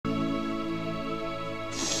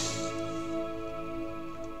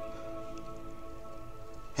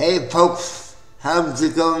Hey folks, how's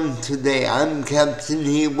it going today? I'm Captain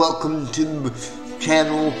He. Welcome to the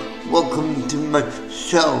channel. Welcome to my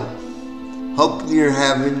show. Hope you're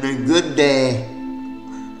having a good day.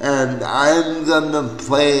 And I'm gonna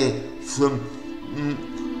play some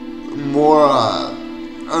more,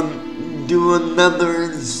 do another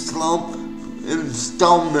installment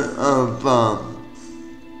of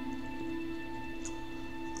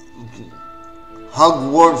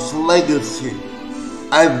Hogwarts Legacy.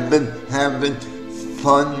 I've been having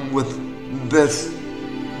fun with this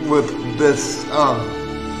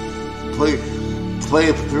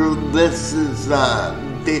playthrough. This is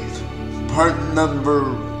part number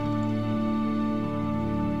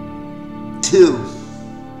 2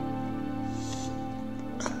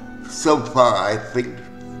 so far, I think.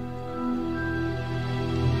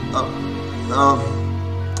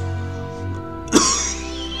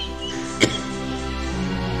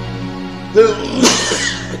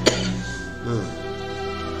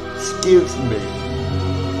 Excuse me.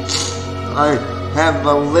 I have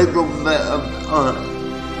a little bit of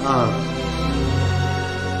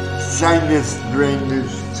sinus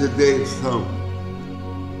drainage today, so.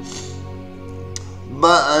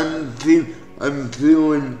 But I'm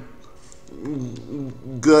feeling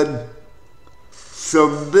good. So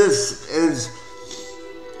this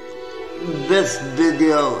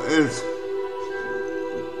video is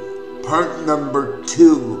part number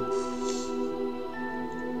 2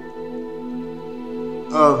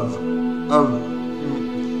 of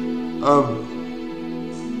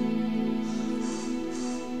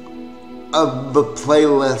the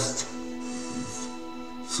playlist.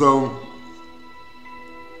 So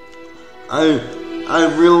I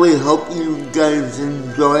really hope you guys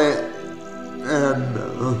enjoy it, and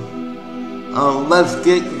let's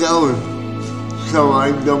get going so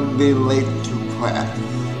I don't be late to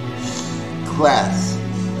class.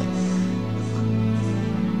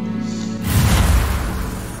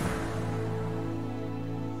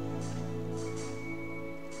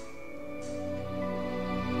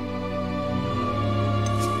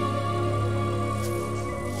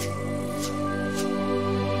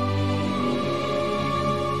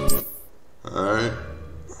 Alright.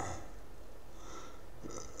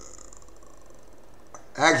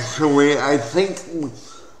 Actually, I think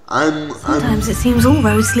Sometimes it seems all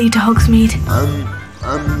roads lead to Hogsmeade.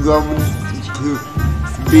 I'm going to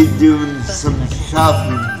be doing some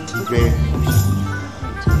shopping today.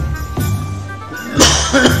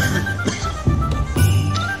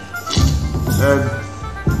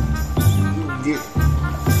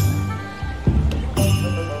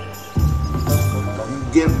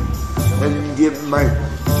 And get my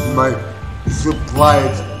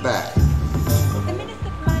supplies back.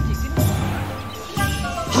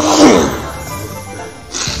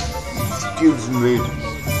 Excuse me.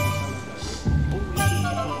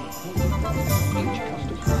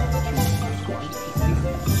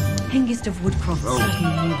 Hengist of Woodcroft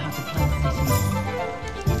certainly knew how to plant cities.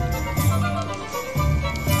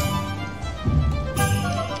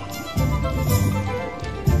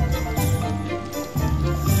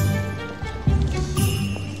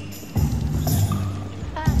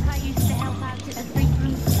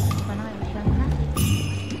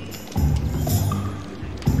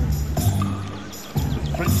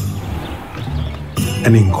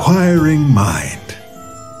 An inquiring mind.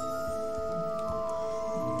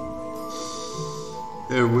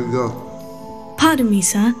 There we go. Pardon me,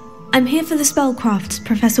 sir. I'm here for the spellcrafts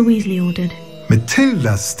Professor Weasley ordered.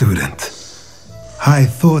 Matilda, student. I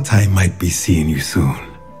thought I might be seeing you soon.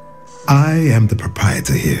 I am the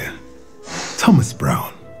proprietor here, Thomas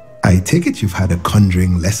Brown. I take it you've had a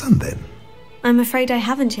conjuring lesson then? I'm afraid I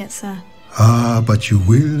haven't yet, sir. Ah, but you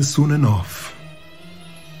will soon enough.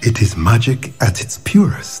 It is magic at its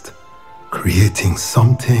purest, creating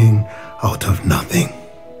something out of nothing.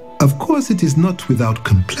 Of course, it is not without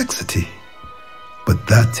complexity, but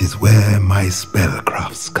that is where my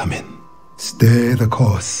spellcrafts come in. Stay the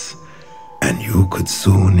course, and you could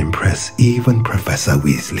soon impress even Professor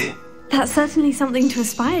Weasley. That's certainly something to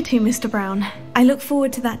aspire to, Mr. Brown. I look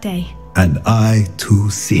forward to that day. And I, too,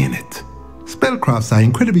 seeing it. Spellcrafts are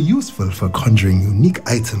incredibly useful for conjuring unique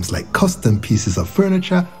items like custom pieces of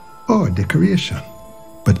furniture or decoration.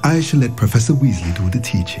 But I shall let Professor Weasley do the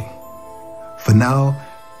teaching. For now,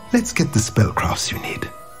 let's get the spellcrafts you need.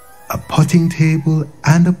 A potting table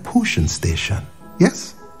and a potion station,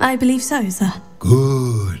 yes? I believe so, sir.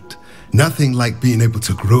 Good. Nothing like being able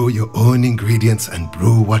to grow your own ingredients and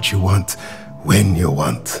brew what you want when you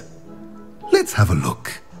want. Let's have a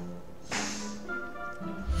look.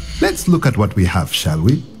 Let's look at what we have, shall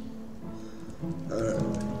we?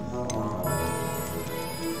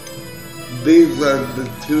 These are the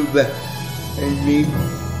two that I need.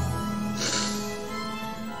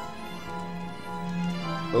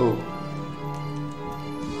 Oh.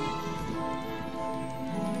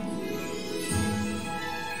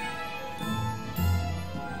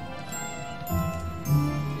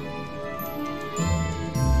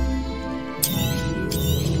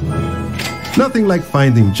 Nothing like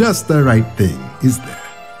finding just the right thing, is there?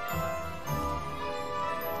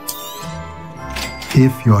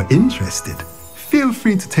 If you're interested, feel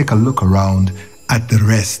free to take a look around at the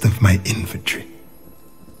rest of my inventory.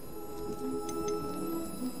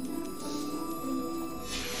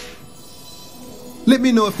 Let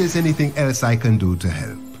me know if there's anything else I can do to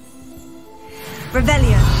help.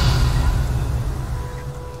 Revelio.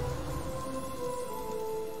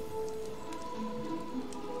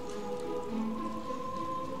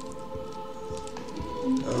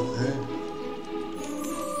 Okay.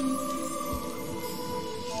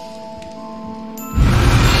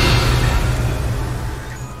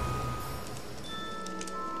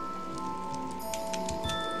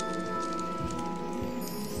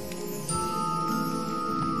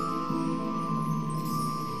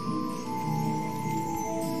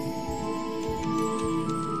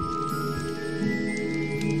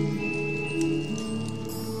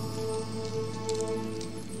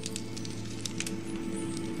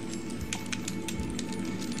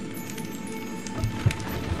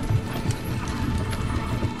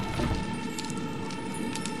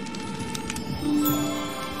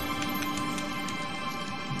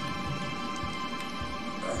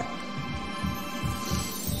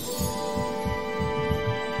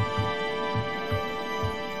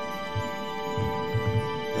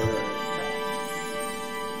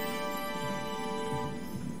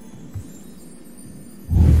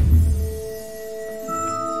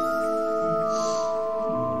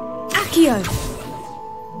 Accio.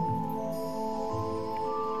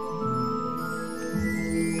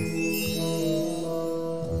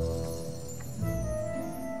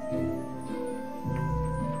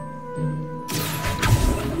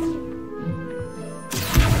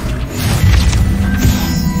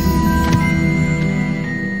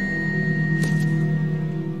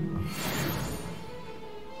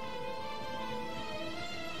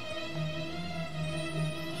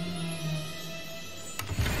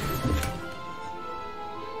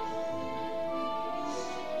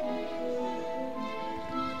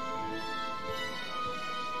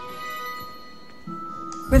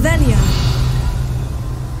 Revelio.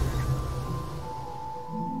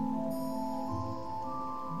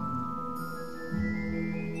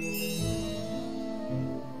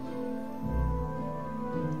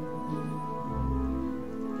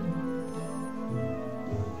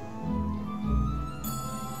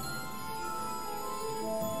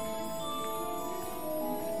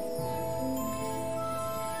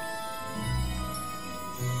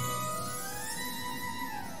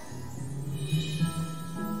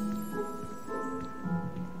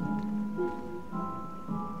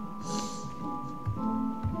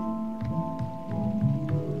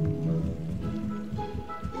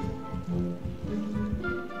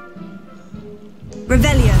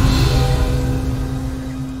 Revelio.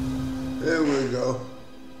 There we go.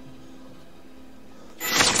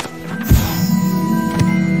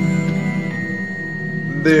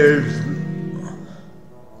 There's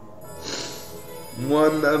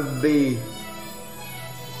one of the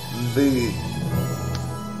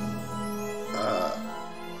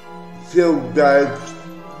field guides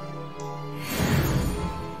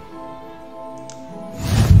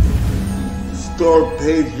store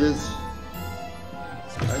pages,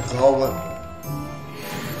 I call it.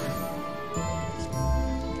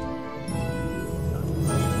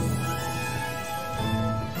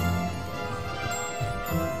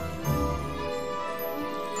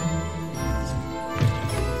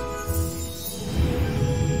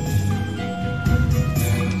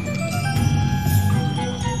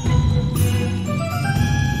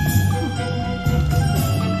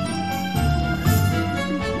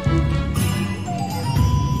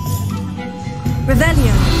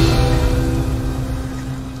 Revelio.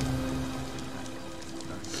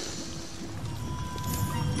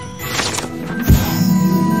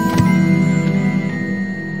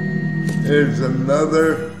 Here's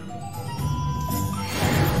another.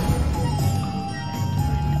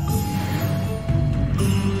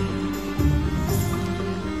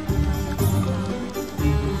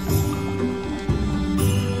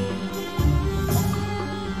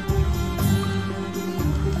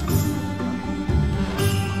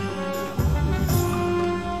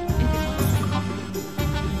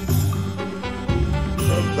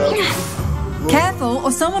 Careful,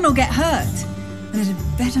 or someone will get hurt. And it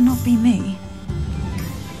had better not be me.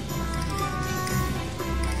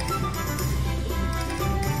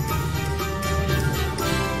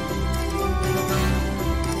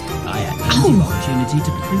 I had plenty of opportunity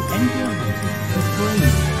to pursue anything I wanted. It's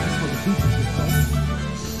brave. That's what the people should say.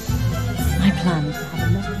 My plan is to have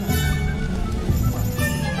a left leg.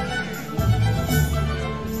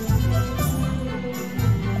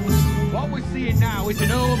 What we're seeing now is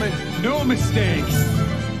an omen, no mistake.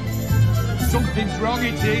 Something's wrong,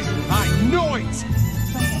 it is. I know it.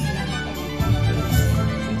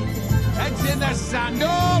 Heads in the sand,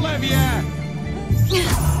 all of you.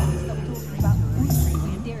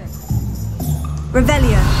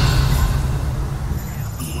 Revelio.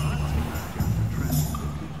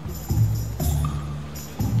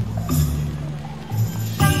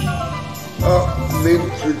 Need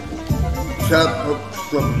to chop up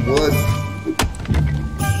some wood.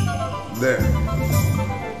 There.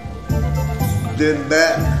 Did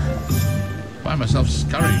that. Find myself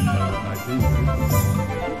scurrying though at night these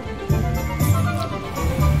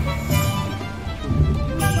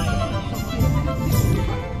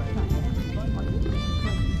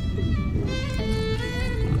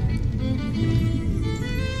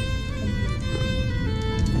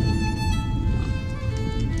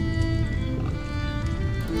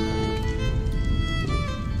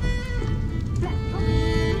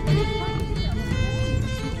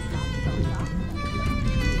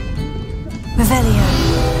Revelio.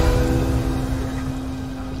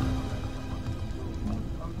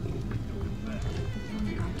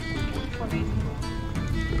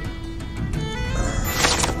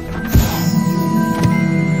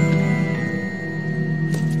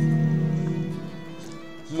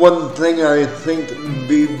 One thing I think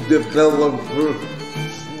the developer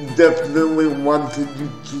definitely wanted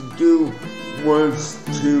to do was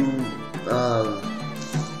to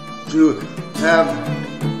have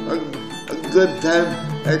a good time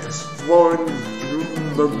exploring through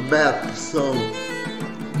the map, so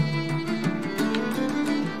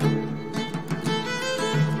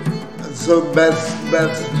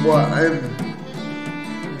that's what I'm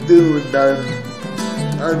doing.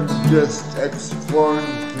 I'm just exploring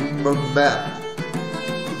through the map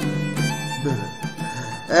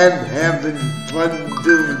and having fun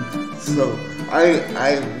doing so. I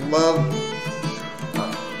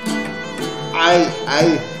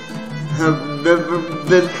have never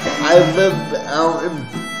been. I live out in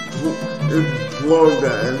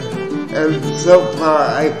Florida, and so far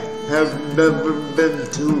I have never been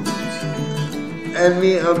to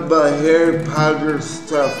any of the Harry Potter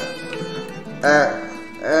stuff at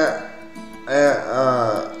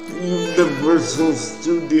Universal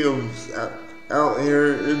Studios out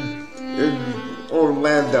here in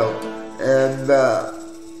Orlando, and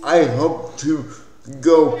I hope to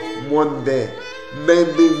go one day.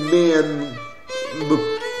 Maybe me and the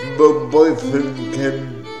boyfriend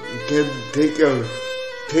can take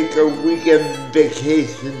a weekend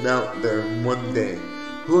vacation out there one day.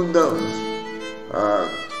 Who knows?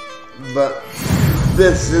 But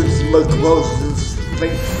this is the closest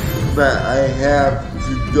thing that I have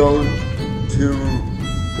to go to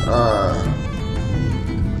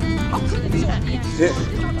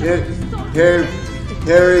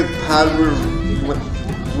Harry Potter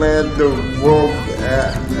Land of World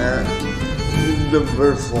at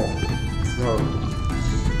Universal. So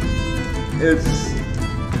it's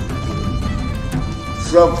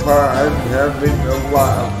so far I'm having a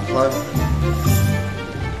lot of fun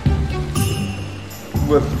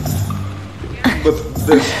with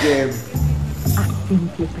this game. I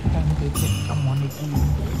think you pretended that someone had used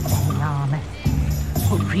it very honest.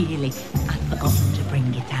 But really, I'd forgotten to bring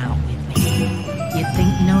it out with me. You'd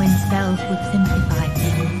think knowing spells would simplify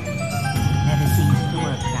things. Never seems to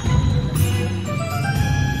work that way.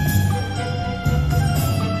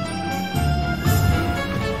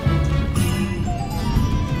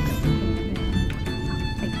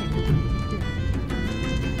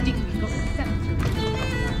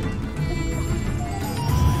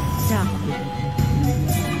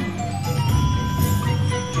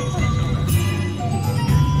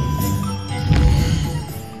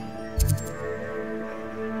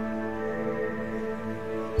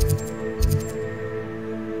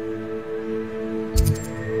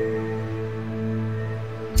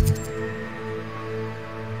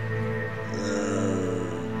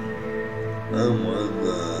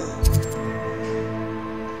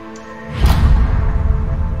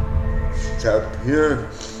 Up here.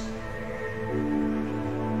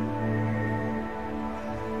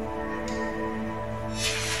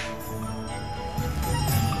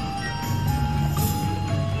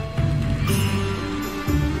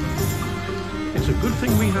 Good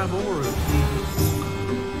thing we have auras.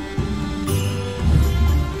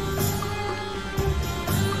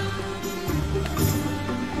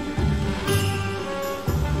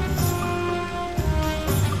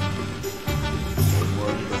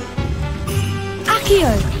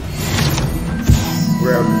 Accio!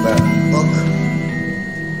 Grab that book.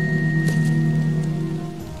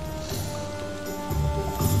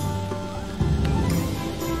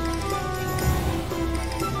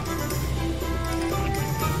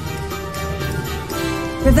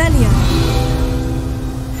 Revelio!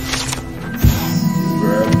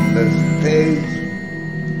 Grab this page.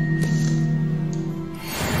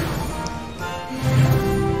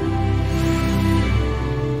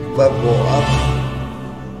 Level up.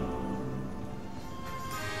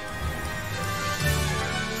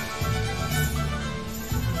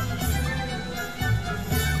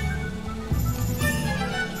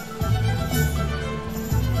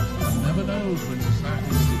 Never knows when deciding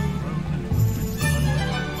to be broken.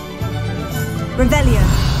 Revelio!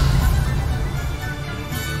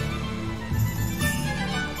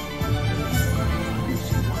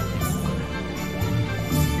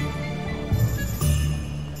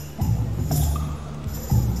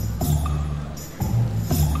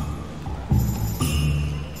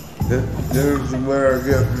 There's where I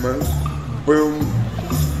get my boom.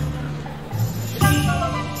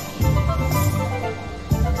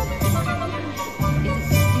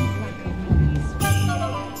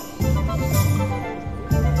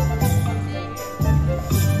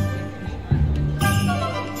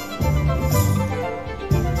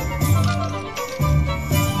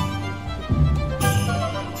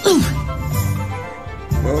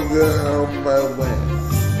 I'll get on my way.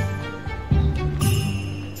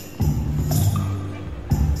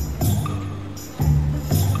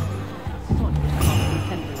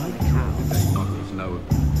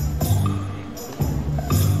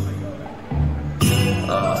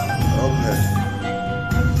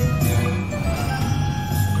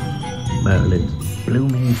 Merlin's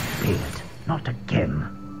blooming beard. Not again.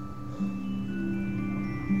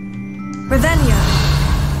 Revelio!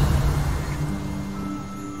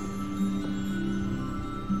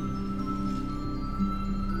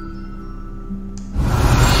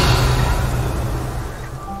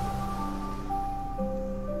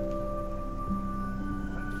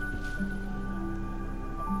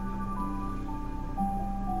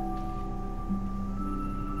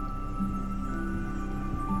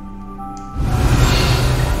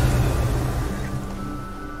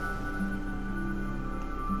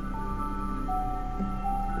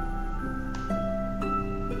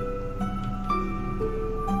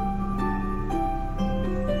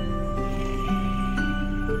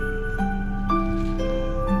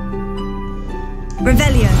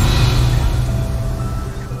 Revelio!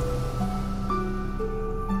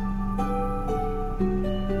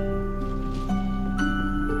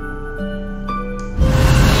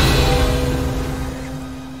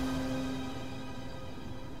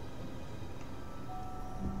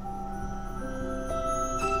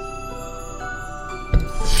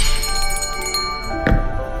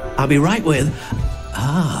 I'll be right with...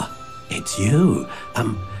 Ah, it's you.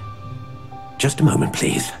 Just a moment,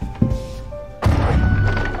 please.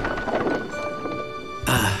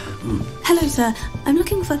 Hello, sir. I'm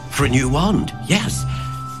looking for... For a new wand, yes.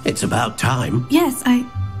 It's about time. Yes,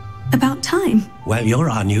 about time. Well, you're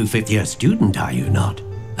our new fifth-year student, are you not?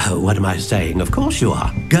 Oh, what am I saying? Of course you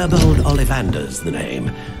are. Gerbold Ollivander's the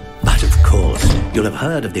name. But of course, you'll have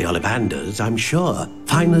heard of the Ollivanders, I'm sure.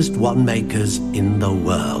 Finest wand makers in the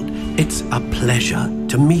world. It's a pleasure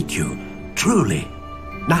to meet you, truly.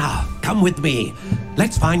 Now, come with me.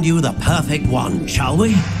 Let's find you the perfect wand, shall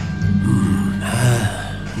we?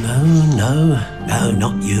 No,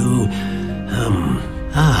 not you.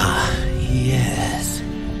 Yes.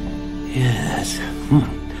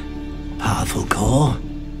 Powerful core.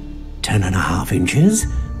 10.5 inches.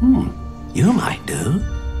 You might do.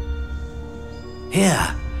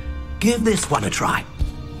 Here, give this one a try.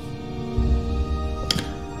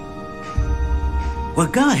 Well,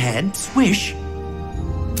 go ahead, swish.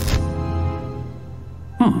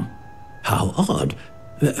 How odd.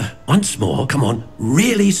 Once more, come on,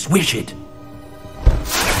 really swish it.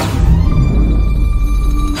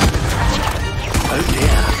 Oh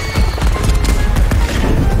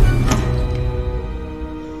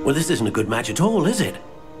dear. Well, this isn't a good match at all, is it?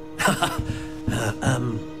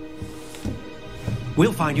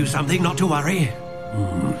 We'll find you something, not to worry.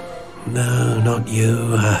 No, not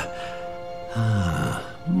you.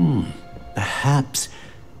 Perhaps.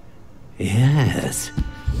 Yes.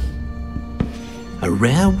 A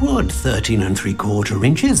rare wood, 13 3/4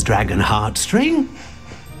 inches, dragon heartstring.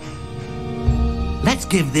 Let's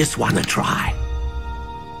give this one a try.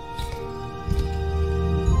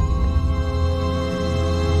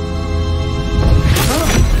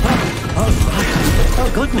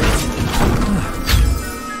 Oh, goodness.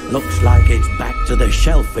 Looks like it's back to the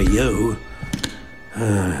shelf for you.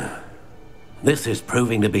 This is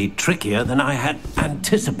proving to be trickier than I had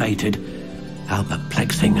anticipated. How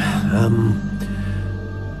perplexing.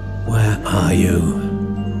 Where are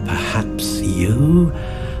you? Perhaps you?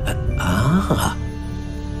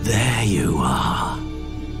 There you are.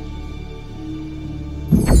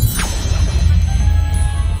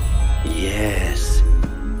 Yes,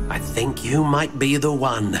 I think you might be the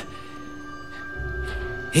one.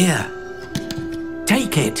 Here,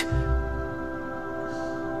 take it.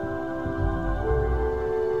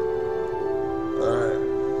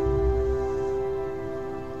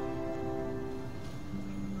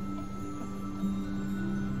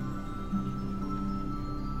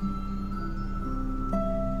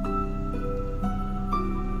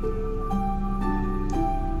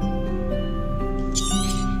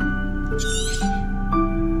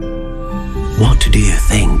 What do you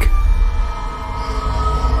think?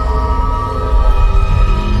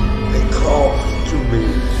 It calls to me.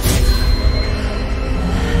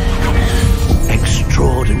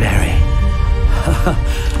 Extraordinary.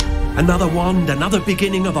 Another wand, another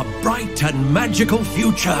beginning of a bright and magical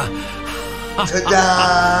future.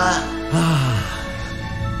 Ta-da!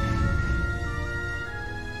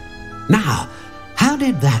 Now, how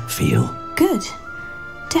did that feel? Good.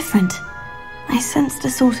 Different. I sensed a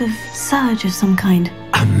sort of surge of some kind.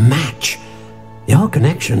 A match. Your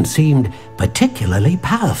connection seemed particularly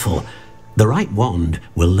powerful. The right wand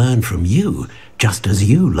will learn from you, just as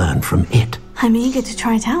you learn from it. I'm eager to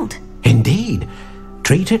try it out. Indeed.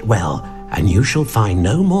 Treat it well, and you shall find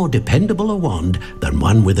no more dependable a wand than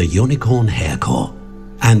one with a unicorn hair core.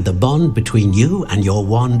 And the bond between you and your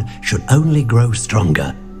wand should only grow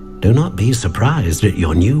stronger. Do not be surprised at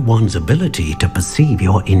your new wand's ability to perceive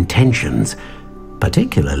your intentions,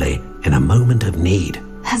 particularly in a moment of need.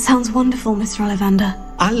 That sounds wonderful, Mr. Ollivander.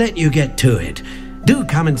 I'll let you get to it. Do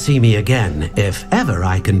come and see me again if ever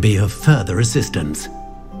I can be of further assistance.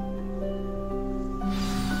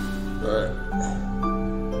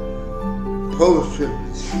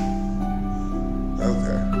 Potions.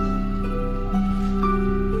 Okay.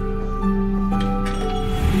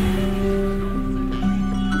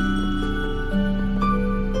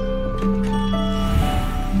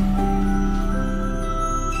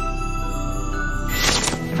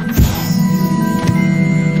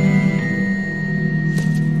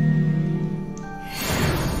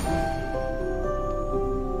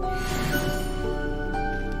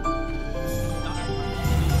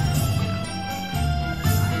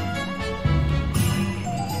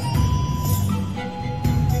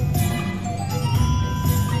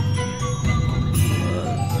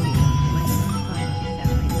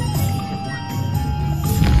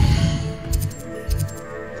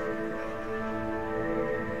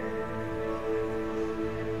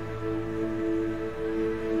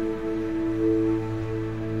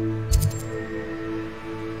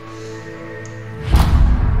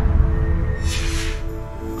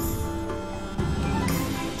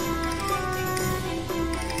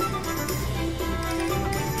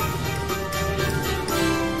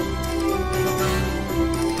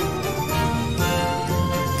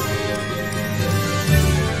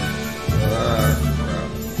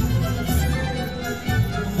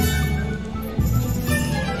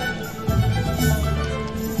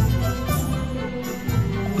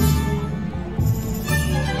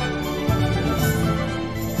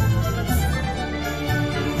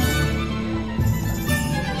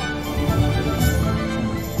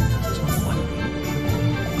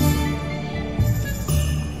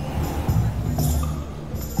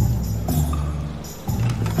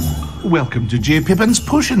 Welcome to J. Pippin's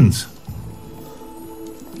Potions.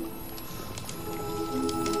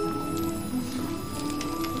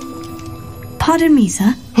 Pardon me,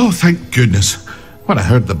 sir. Oh, thank goodness. When I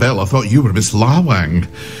heard the bell, I thought you were Miss Lawang.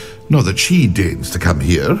 Not that she deigns to come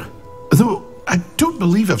here. Though, I don't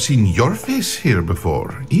believe I've seen your face here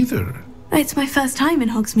before, either. It's my first time in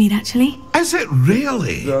Hogsmeade, actually. Is it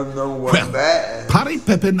really? Don't know what Well, that is. Parry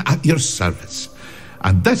Pippin at your service.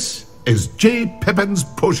 And this is J. Pippin's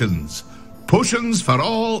Potions. Potions for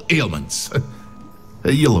all ailments.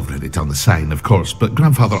 You'll have read it on the sign, of course, but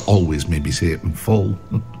Grandfather always made me say it in full.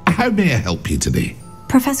 How may I help you today?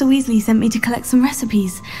 Professor Weasley sent me to collect some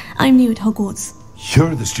recipes. I'm new at Hogwarts.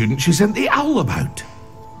 You're the student she sent the owl about.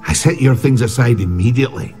 I set your things aside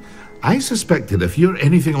immediately. I suspected if you're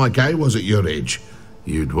anything like I was at your age,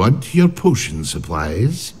 you'd want your potion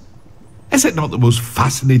supplies. Is it not the most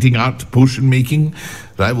fascinating art, potion making?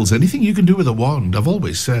 Rivals anything you can do with a wand, I've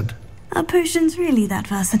always said. Are potions really that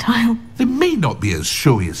versatile? They may not be as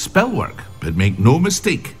showy as spellwork, but make no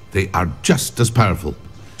mistake, they are just as powerful.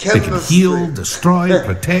 They can heal, destroy,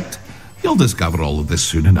 protect. You'll discover all of this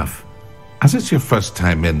soon enough. As it's your first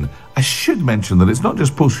time in, I should mention that it's not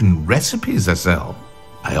just potion recipes I sell.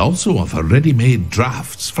 I also offer ready-made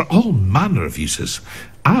drafts for all manner of uses,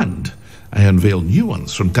 and I unveil new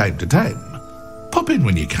ones from time to time. Pop in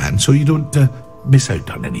when you can so you don't miss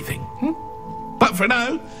out on anything. But for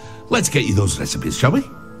now, let's get you those recipes, shall we?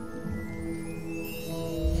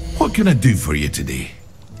 What can I do for you today?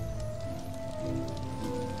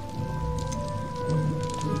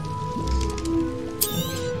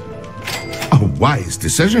 A wise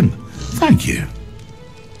decision. Thank you.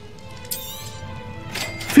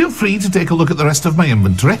 Feel free to take a look at the rest of my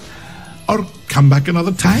inventory, or come back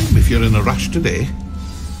another time if you're in a rush today.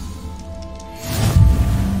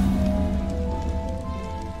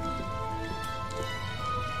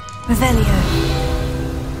 Revelio.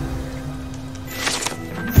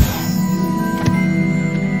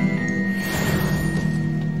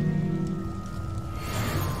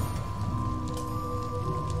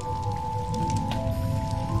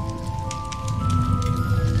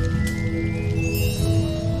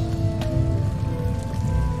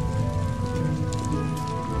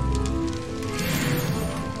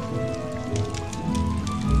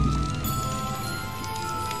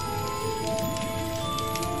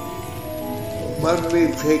 Let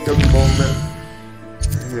me take a moment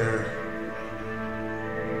here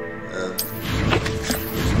and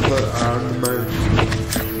put on my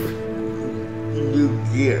new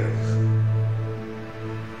gear.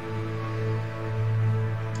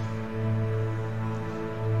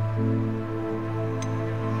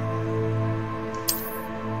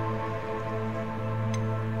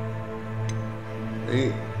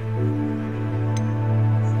 Eight,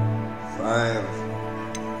 5,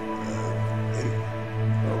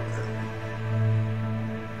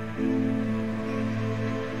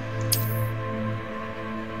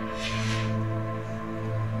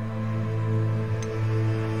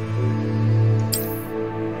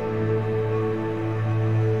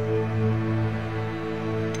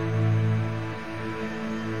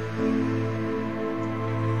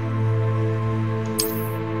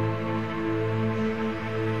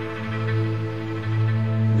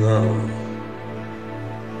 no.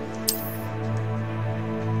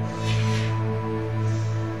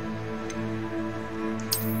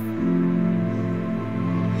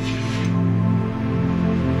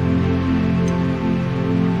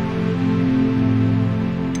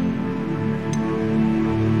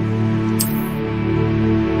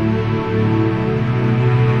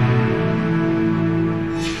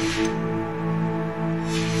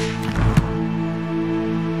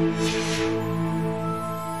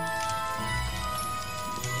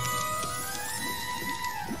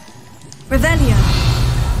 Revelio.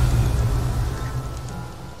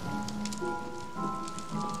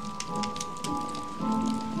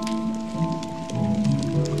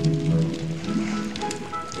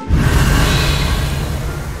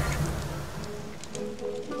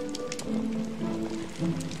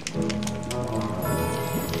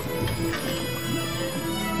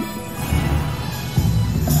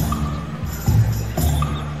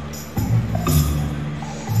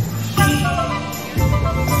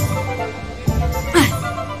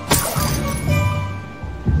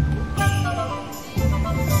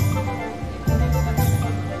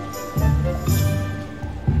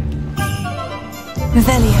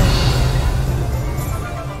 Revelio.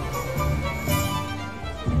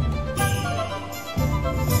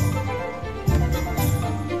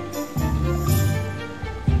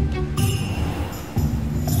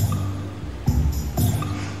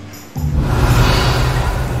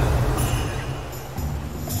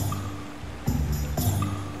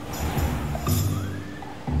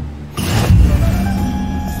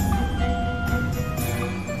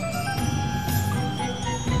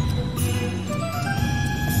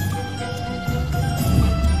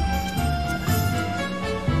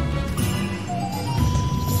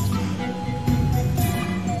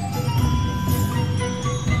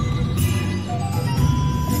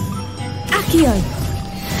 Accio.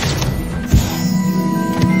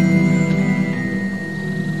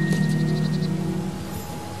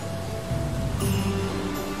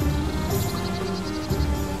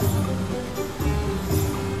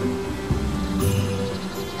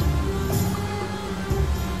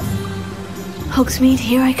 Hogsmeade,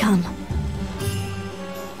 here I come.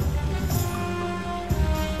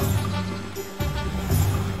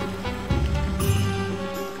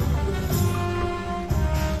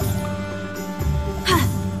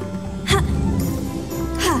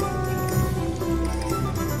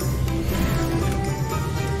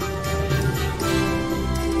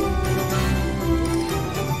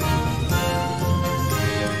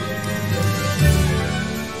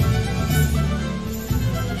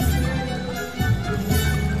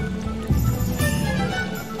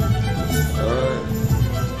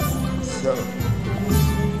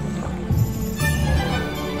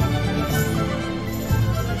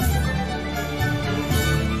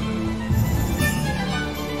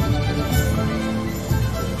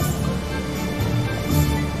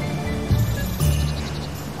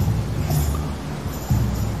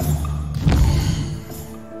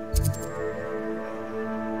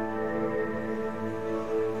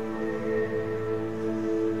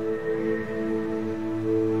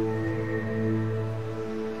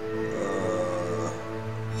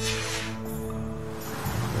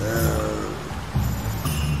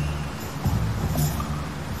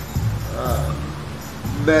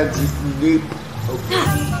 magic leap.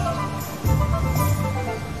 Okay.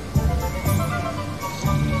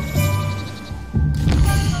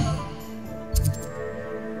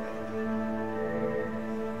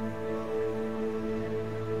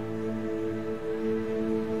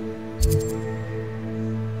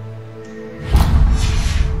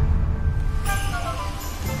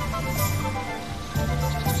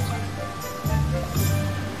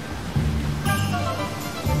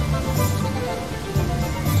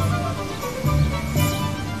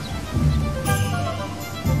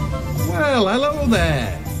 Well, hello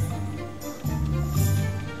there.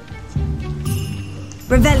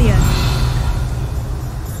 Revelio.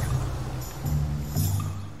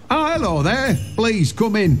 Oh, hello there. Please,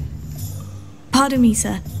 come in. Pardon me,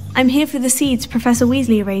 sir. I'm here for the seeds Professor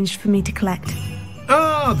Weasley arranged for me to collect.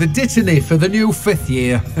 Ah, the dittany for the new 5th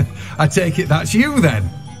year. I take it that's you, then.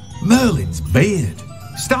 Merlin's beard.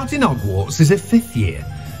 Starting Hogwarts as a 5th year.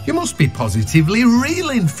 You must be positively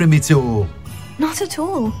reeling from it all. Not at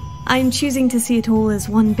all. I'm choosing to see it all as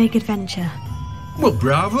one big adventure. Well,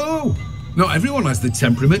 bravo. Not everyone has the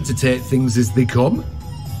temperament to take things as they come.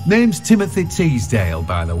 Name's Timothy Teasdale,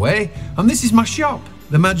 by the way, and this is my shop,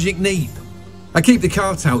 the Magic Neep. I keep the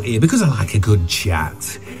cart out here because I like a good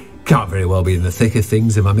chat. Can't very well be in the thick of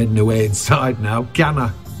things if I'm heading away inside now, can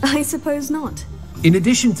I? I suppose not. In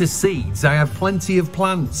addition to seeds, I have plenty of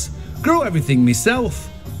plants. Grow everything myself.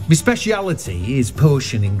 My speciality is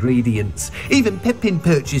potion ingredients, even Pippin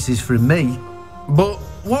purchases from me. But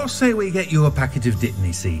what say we get you a packet of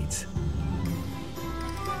dittany seeds?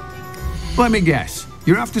 Let me guess,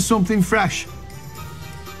 you're after something fresh.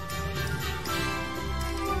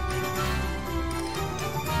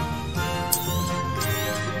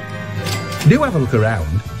 Do have a look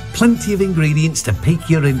around. Plenty of ingredients to pique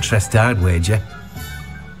your interest, I'd wager.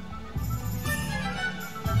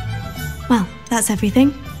 Well, that's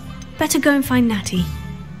everything. Better go and find Natty.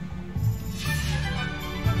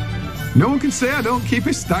 No one can say I don't keep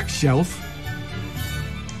a stacked shelf.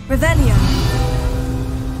 Revelio.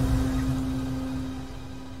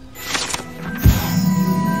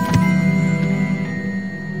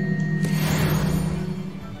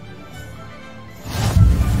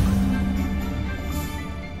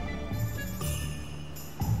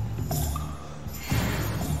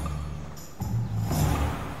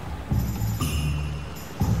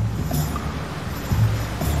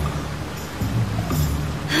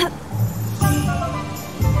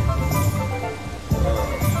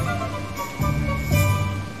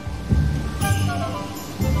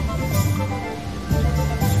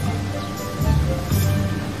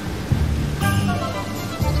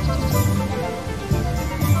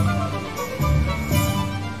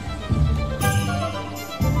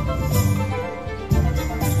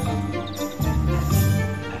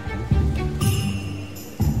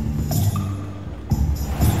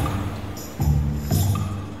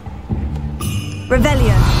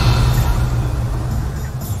 Revelio.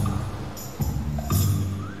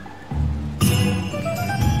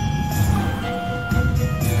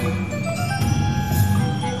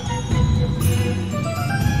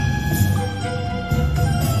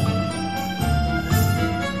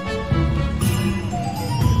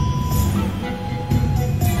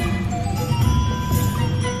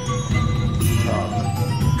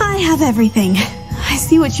 I have everything. I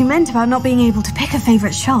see what you meant about not being able to pick a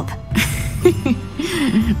favorite shop.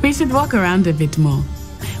 We should walk around a bit more.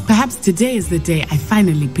 Perhaps today is the day I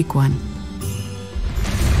finally pick one.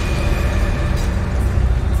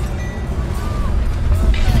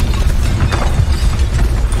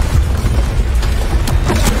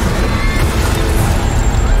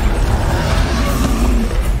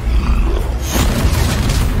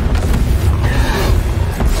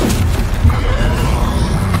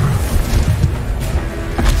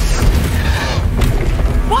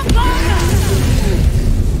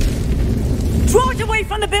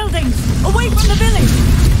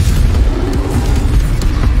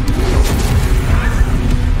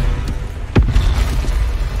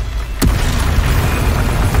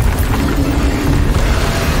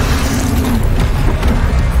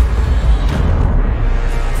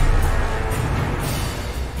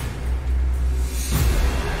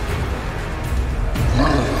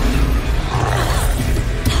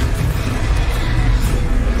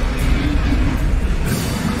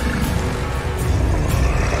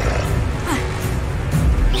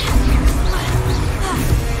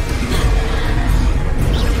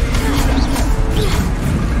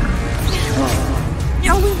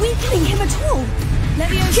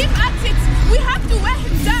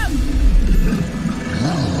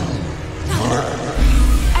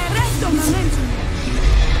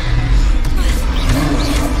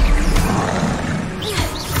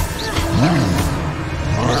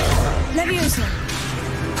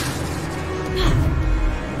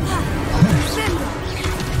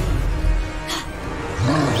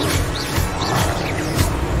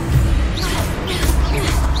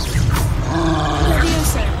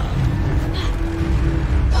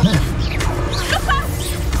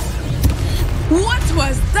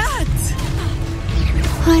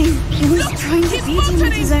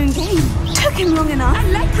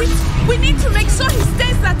 to make sure he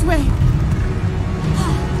stays that way.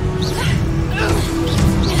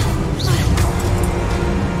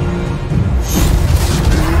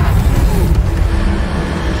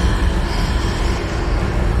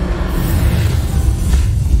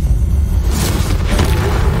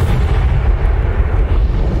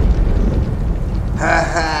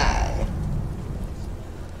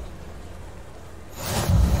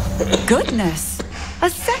 Goodness! A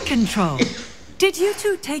second troll! Did you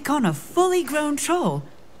two take on a fully grown troll?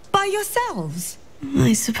 By yourselves?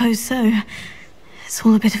 I suppose so. It's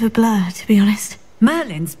all a bit of a blur, to be honest.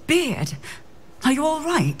 Merlin's beard! Are you all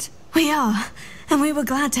right? We are, and we were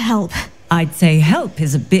glad to help. I'd say help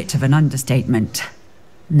is a bit of an understatement.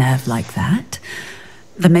 Nerve like that?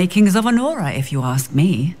 The makings of an aura, if you ask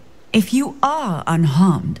me. If you are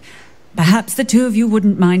unharmed, perhaps the two of you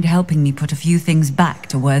wouldn't mind helping me put a few things back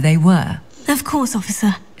to where they were. Of course,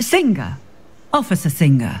 officer. Singer. Officer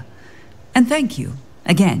Singer. And thank you,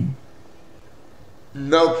 again.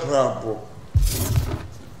 No problem.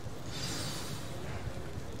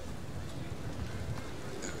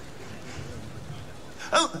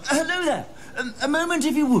 Oh, hello there. A moment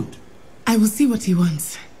if you would. I will see what he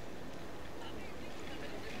wants.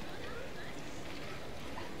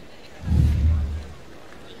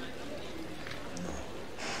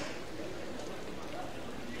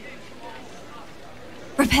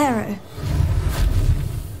 Reparo.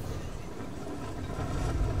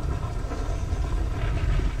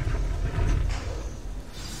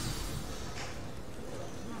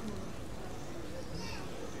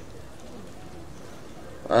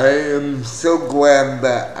 I am so glad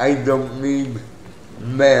that I don't need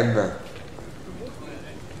mana.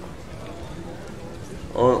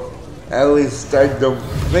 Or at least I don't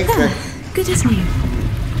think I Good as new.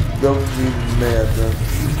 don't need mana.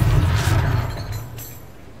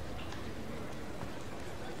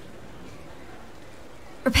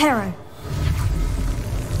 Reparo.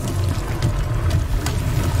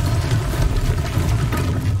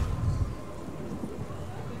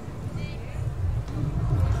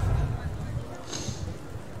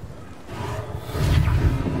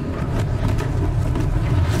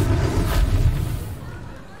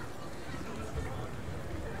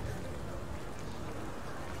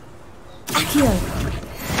 Accio.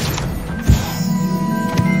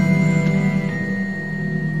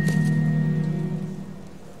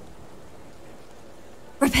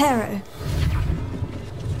 Reparo.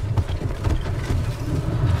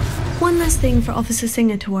 One less thing for Officer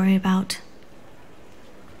Singer to worry about.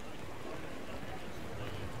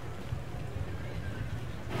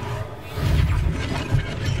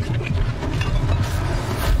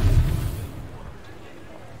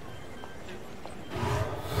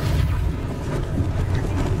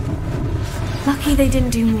 Lucky they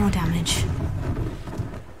didn't do more damage.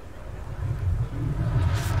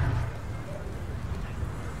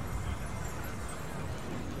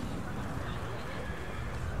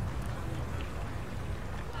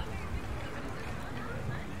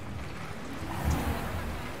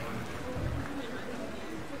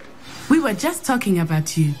 We were just talking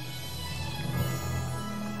about you.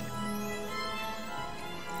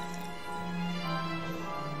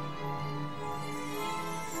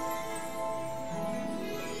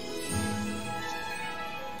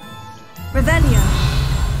 Revelio.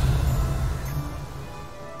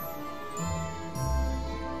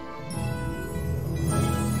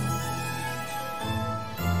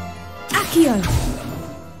 Accio.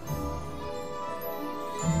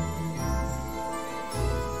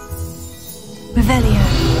 Revelio.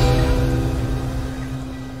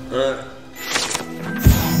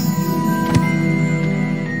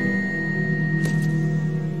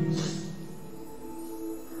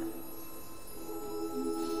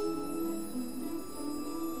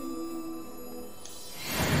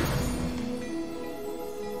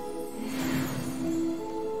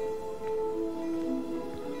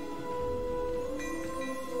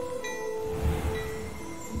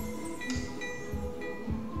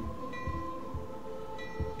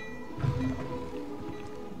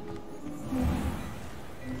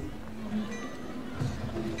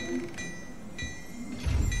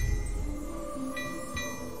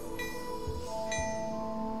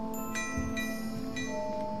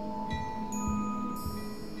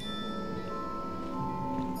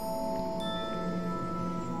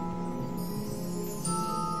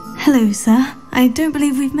 Hello, sir. I don't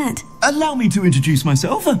believe we've met. Allow me to introduce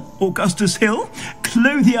myself, Augustus Hill,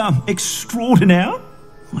 clothier extraordinaire.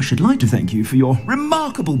 I should like to thank you for your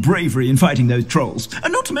remarkable bravery in fighting those trolls,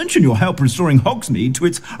 and not to mention your help restoring Hogsmeade to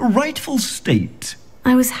its rightful state.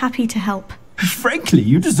 I was happy to help. Frankly,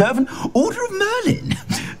 you deserve an Order of Merlin.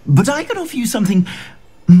 But I can offer you something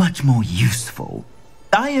much more useful.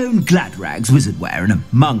 I own Gladrag's wizardware, and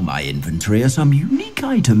among my inventory are some unique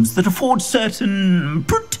items that afford certain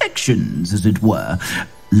protections, as it were.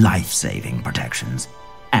 Life-saving protections.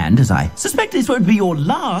 And as I suspect this won't be your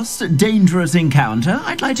last dangerous encounter,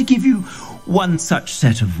 I'd like to give you one such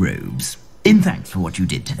set of robes, in thanks for what you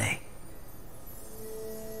did today.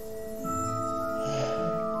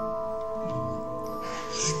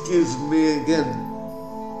 Excuse me again.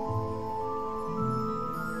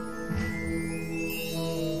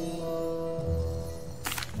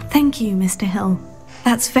 Thank you, Mr. Hill.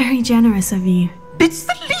 That's very generous of you. It's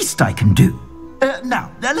the least I can do.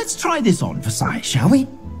 Now, let's try this on for size, shall we?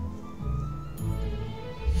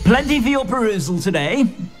 Plenty for your perusal today.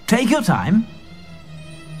 Take your time.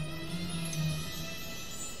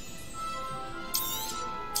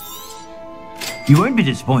 You won't be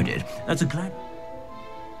disappointed. That's a glad...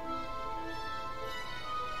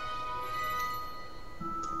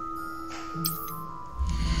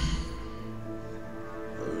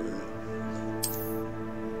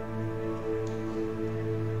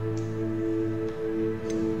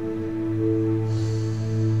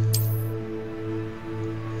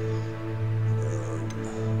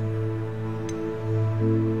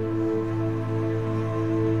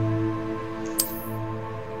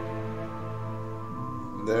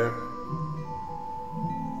 There.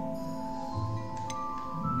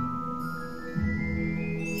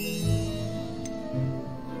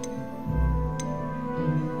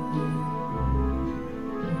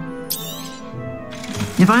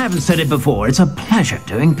 If I haven't said it before, it's a pleasure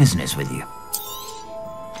doing business with you.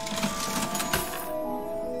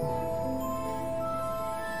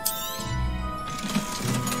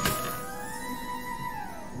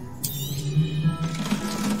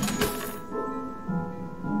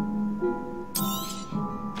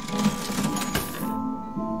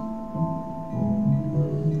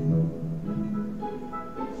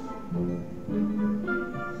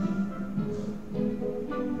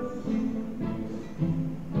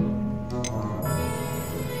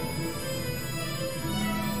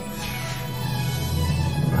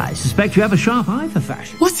 I suspect you have a sharp eye for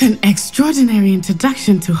fashion. What an extraordinary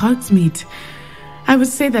introduction to Hogsmeade. I would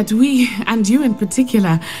say that we, and you in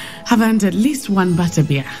particular, have earned at least one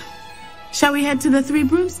butterbeer. Shall we head to the Three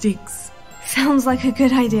Broomsticks? Sounds like a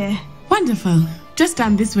good idea. Wonderful. Just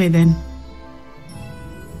down this way then.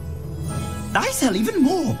 I sell even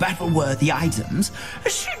more battle-worthy items,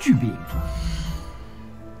 should you be inclined.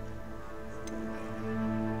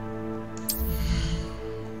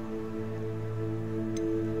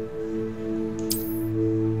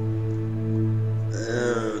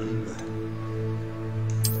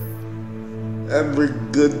 Every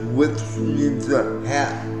good witch needs a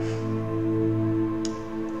hat.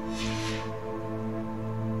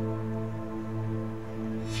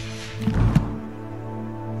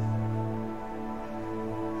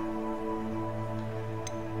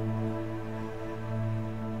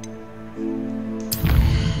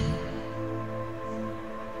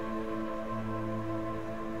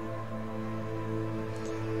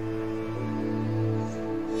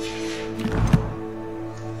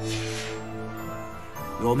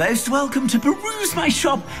 You're most welcome to peruse my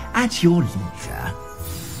shop at your leisure.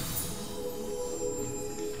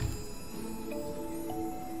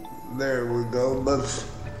 There we go. Let's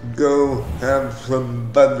go have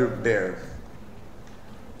some butterbeer.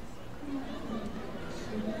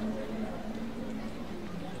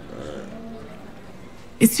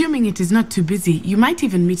 Assuming it is not too busy, you might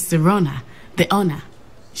even meet Serona, the owner.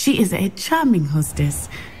 She is a charming hostess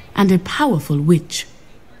and a powerful witch.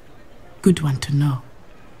 Good one to know.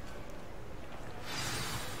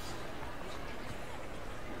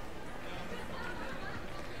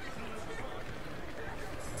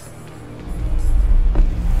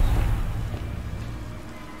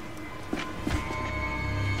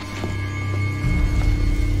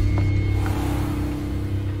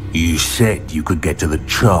 You said you could get to the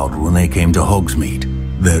child when they came to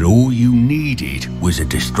Hogsmeade. That all you needed was a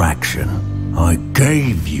distraction. I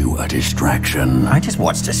gave you a distraction. I just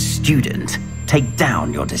watched a student take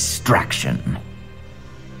down your distraction.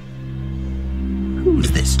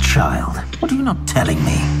 Who's this child? What are you not telling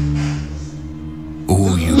me?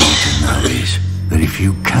 All you need to know is that if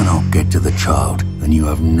you cannot get to the child, then you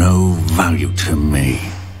have no value to me.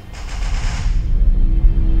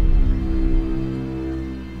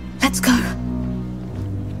 Let's go.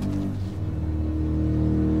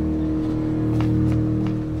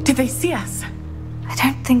 Did they see us? I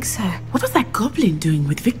don't think so. What was that goblin doing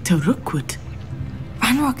with Victor Rookwood?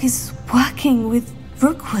 Ranrock is working with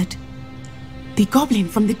Rookwood. The goblin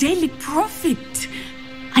from the Daily Prophet.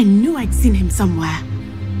 I knew I'd seen him somewhere.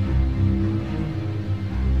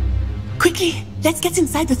 Quickly, let's get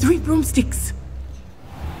inside the 3 broomsticks.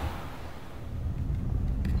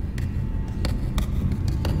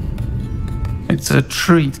 It's a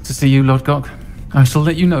treat to see you, Lodgok. I shall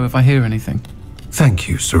let you know if I hear anything. Thank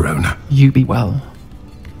you, Sirona. You be well.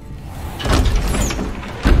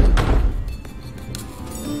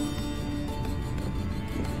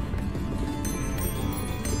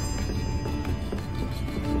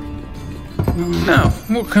 Now,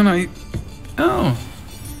 what can I... Oh,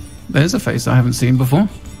 there's a face I haven't seen before.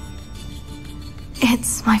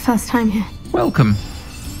 It's my first time here. Welcome.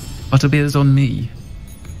 Butterbeer's on me.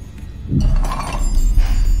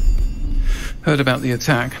 Heard about the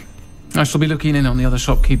attack. I shall be looking in on the other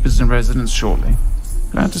shopkeepers and residents shortly.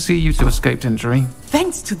 Glad to see you two escaped injury.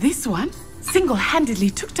 Thanks to this one, single-handedly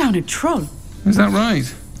took down a troll. Is that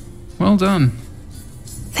right? Well done.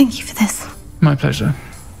 Thank you for this. My pleasure.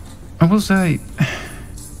 I will say,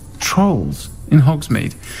 trolls in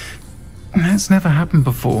Hogsmeade. That's never happened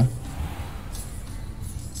before.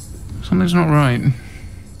 Something's not right.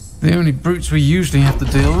 The only brutes we usually have to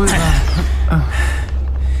deal with are...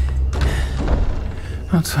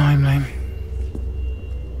 How timely.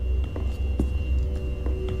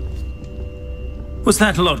 Was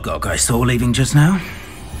that Lodgok I saw leaving just now?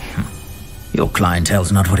 Your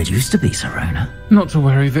clientele's not what it used to be, Sirona. Not to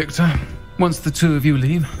worry, Victor. Once the two of you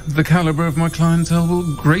leave, the caliber of my clientele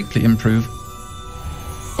will greatly improve.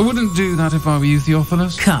 I wouldn't do that if I were you,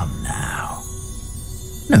 Theophilus. Come now.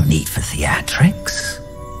 No need for theatrics.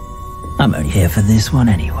 I'm only here for this one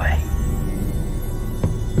anyway.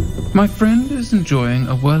 My friend is enjoying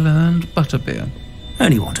a well-earned butterbeer.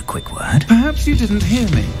 Only want a quick word. Perhaps you didn't hear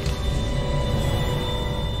me.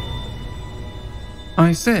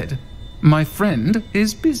 I said, my friend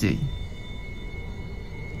is busy.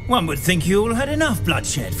 One would think you all had enough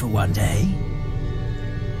bloodshed for one day.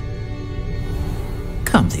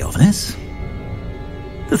 Come, Theophilus.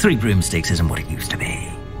 The 3 broomsticks isn't what it used to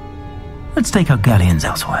be. Let's take our galleons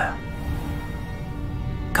elsewhere.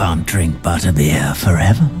 Can't drink butterbeer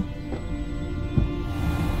forever.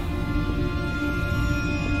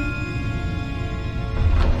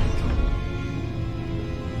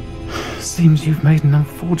 Seems you've made an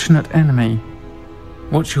unfortunate enemy.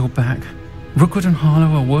 Watch your back. Rookwood and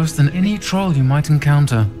Harlow are worse than any troll you might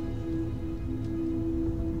encounter.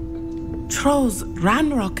 Trolls,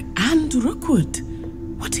 Ranrock, and Rookwood.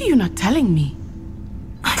 What are you not telling me?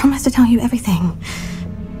 I promised to tell you everything.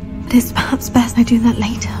 But it's perhaps best I do that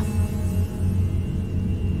later.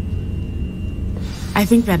 I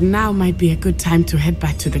think that now might be a good time to head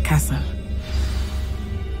back to the castle.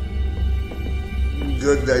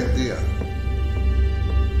 Good idea.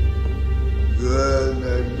 Good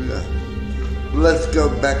idea. Let's go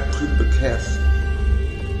back to the castle.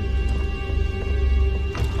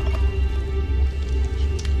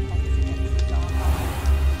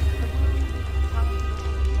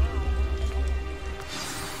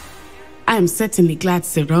 I am certainly glad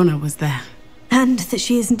Sirona was there. And that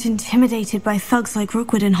she isn't intimidated by thugs like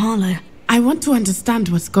Rookwood and Harlow. I want to understand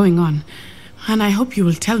what's going on, and I hope you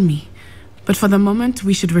will tell me. But for the moment,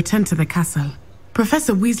 we should return to the castle.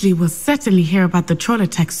 Professor Weasley will certainly hear about the troll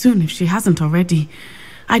attack soon if she hasn't already.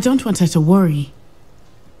 I don't want her to worry.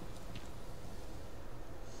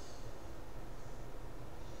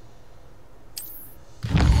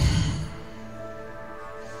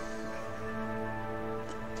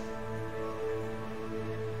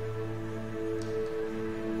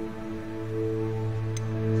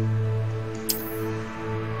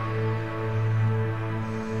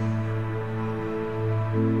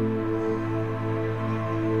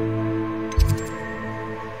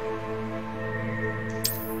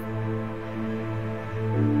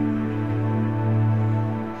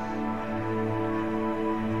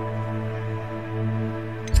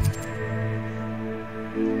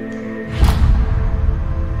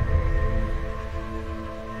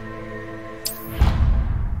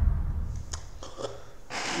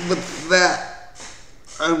 With that,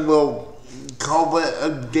 I will call it a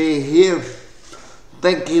day here.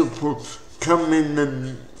 Thank you for coming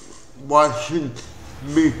and watching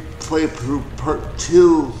me play through part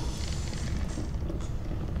 2.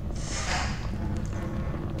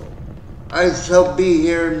 I shall be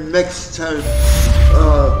here next time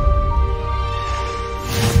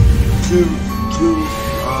to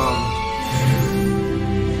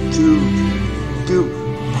do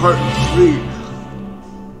part 3.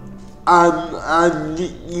 On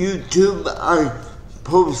YouTube, I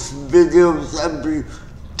post videos every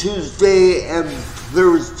Tuesday and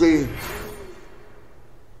Thursday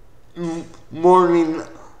morning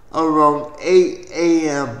around 8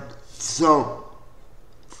 a.m. So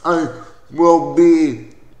I will be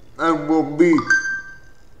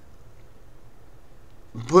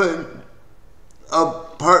putting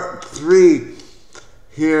up part 3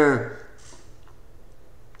 here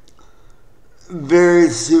very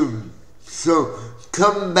soon. So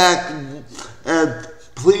come back and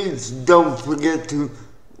please don't forget to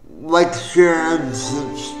like, share, and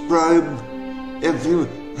subscribe if you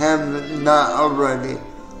have not already.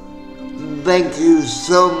 Thank you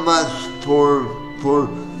so much for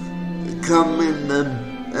coming and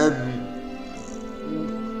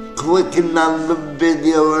clicking on the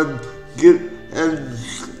video and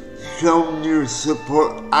showing your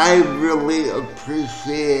support. I really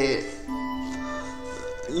appreciate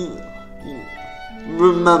it.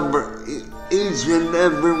 Remember, each and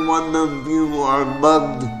every one of you are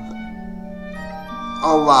loved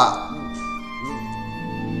a lot,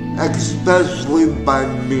 especially by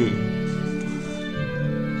me.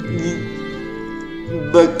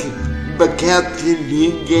 The Captain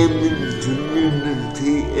He Gaming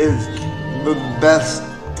community is the best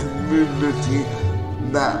community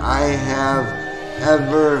that I have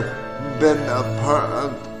ever been a part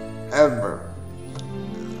of, ever.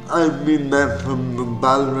 I mean that from the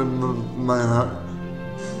bottom of my heart.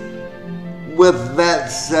 With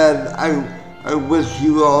that said, I wish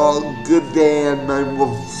you all a good day, and I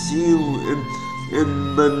will see you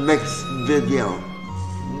in the next video.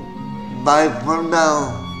 Bye for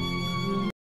now.